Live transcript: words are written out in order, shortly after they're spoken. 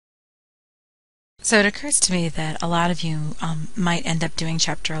So it occurs to me that a lot of you might end up doing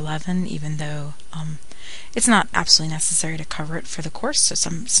Chapter 11, even though it's not absolutely necessary to cover it for the course. So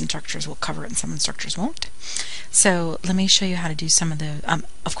some instructors will cover it and some instructors won't. So let me show you how to do some of the,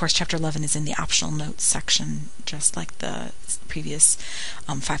 of course Chapter 11 is in the optional notes section, just like the previous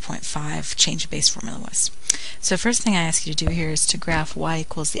 5.5 change of base formula was. So first thing I ask you to do here is to graph y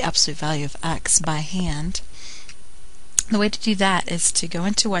equals the absolute value of x by hand. The way to do that is to go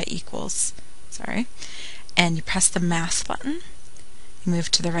into y equals, and you press the math button, you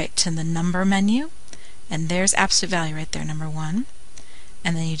move to the right to the number menu, and there's absolute value right there, number 1,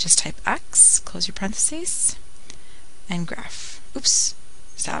 and then you just type x, close your parentheses, and graph. Oops,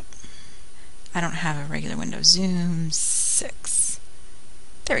 stop. I don't have a regular window. Zoom 6.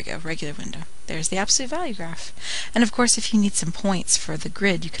 There we go, regular window. There's the absolute value graph. And of course, if you need some points for the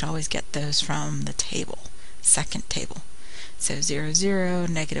grid, you can always get those from the table, second table. So 0, 0,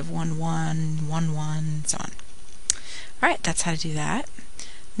 negative 1, 1, 1, 1, so on. Alright, that's how to do that.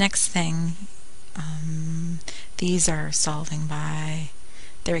 Next thing, these are solving by,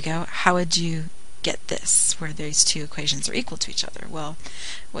 there we go, how would you get this, where these two equations are equal to each other? Well,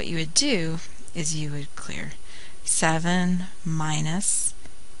 what you would do is you would clear 7 minus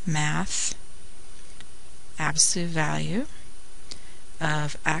math absolute value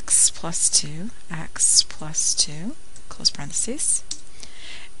of x plus 2, close parentheses,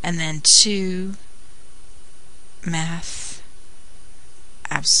 and then 2 math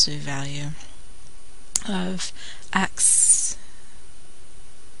absolute value of x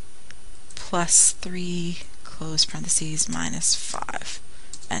plus 3, close parentheses, minus 5.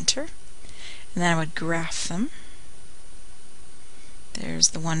 Enter. And then I would graph them. There's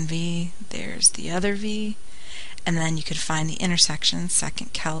the one v, there's the other v, and then you could find the intersection,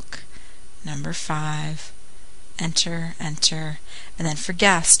 second calc, number 5, enter, enter, and then for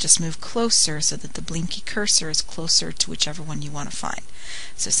guess, just move closer so that the blinky cursor is closer to whichever one you want to find.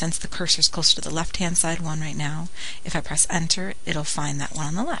 So since the cursor is closer to the left-hand side one right now, if I press enter, it'll find that one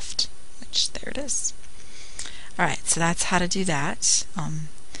on the left, which there it is. Alright, so that's how to do that.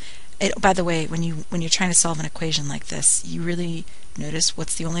 By the way, when you're trying to solve an equation like this, you really notice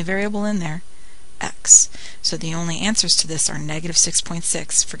what's the only variable in there? X. So the only answers to this are negative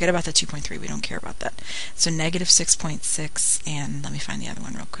 6.6. Forget about the 2.3, we don't care about that. So negative 6.6, and let me find the other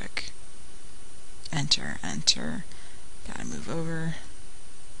one real quick. Enter, enter. Gotta move over.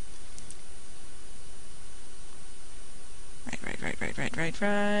 Right.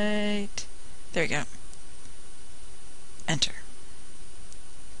 There we go. Enter.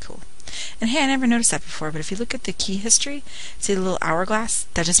 Cool. And hey, I never noticed that before, but if you look at the key history, see the little hourglass?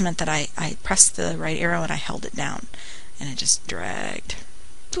 That just meant that I pressed the right arrow and I held it down, and it just dragged.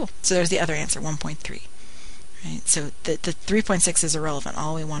 Cool. So there's the other answer, 1.3. Right? So the 3.6 is irrelevant.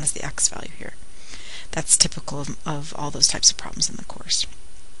 All we want is the x value here. That's typical of all those types of problems in the course.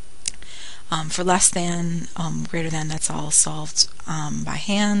 For less than, greater than, that's all solved by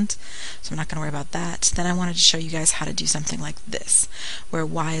hand, so I'm not going to worry about that. Then I wanted to show you guys how to do something like this, where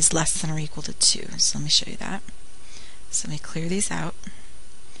y is less than or equal to 2. So let me show you that. So let me clear these out.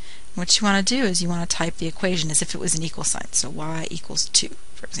 What you want to do is you want to type the equation as if it was an equal sign, so y equals 2,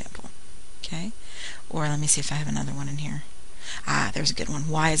 for example. Okay? Or let me see if I have another one in here. There's a good one.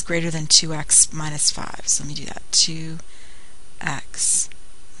 Y is greater than 2x minus 5. So let me do that. 2x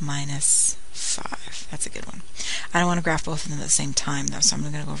minus 5. That's a good one. I don't want to graph both of them at the same time though, so I'm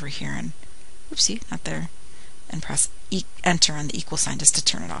going to go over here and, oopsie, not there, and press enter on the equal sign just to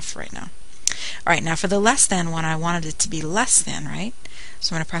turn it off right now. Alright, now for the less than one, I wanted it to be less than, right?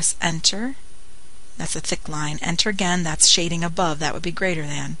 So I'm going to press enter. That's a thick line. Enter again, that's shading above, that would be greater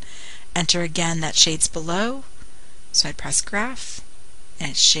than. Enter again, that shades below. So I'd press graph,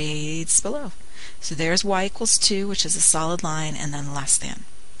 and it shades below. So there's y equals 2, which is a solid line, and then less than.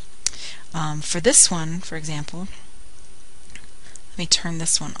 For this one, for example, let me turn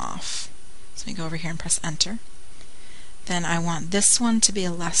this one off. So let me go over here and press enter. Then I want this one to be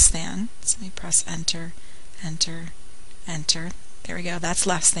a less than. So let me press enter, enter, enter. There we go, that's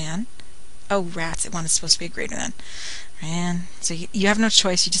less than. Oh rats, it was supposed to be a greater than. And so you have no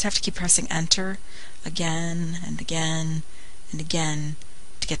choice, you just have to keep pressing enter again and again and again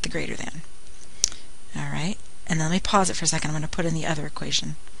to get the greater than. Alright, and then let me pause it for a second. I'm going to put in the other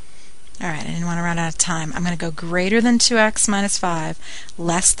equation. Alright, I didn't want to run out of time. I'm going to go greater than 2x minus 5,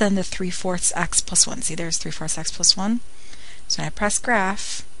 less than the 3/4 x plus 1. See, there's 3/4 x plus 1. So when I press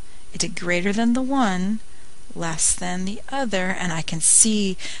graph, it did greater than the 1, less than the other, and I can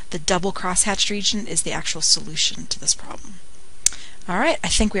see the double crosshatched region is the actual solution to this problem. Alright, I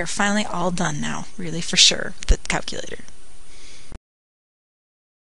think we are finally all done now, really for sure, with the calculator.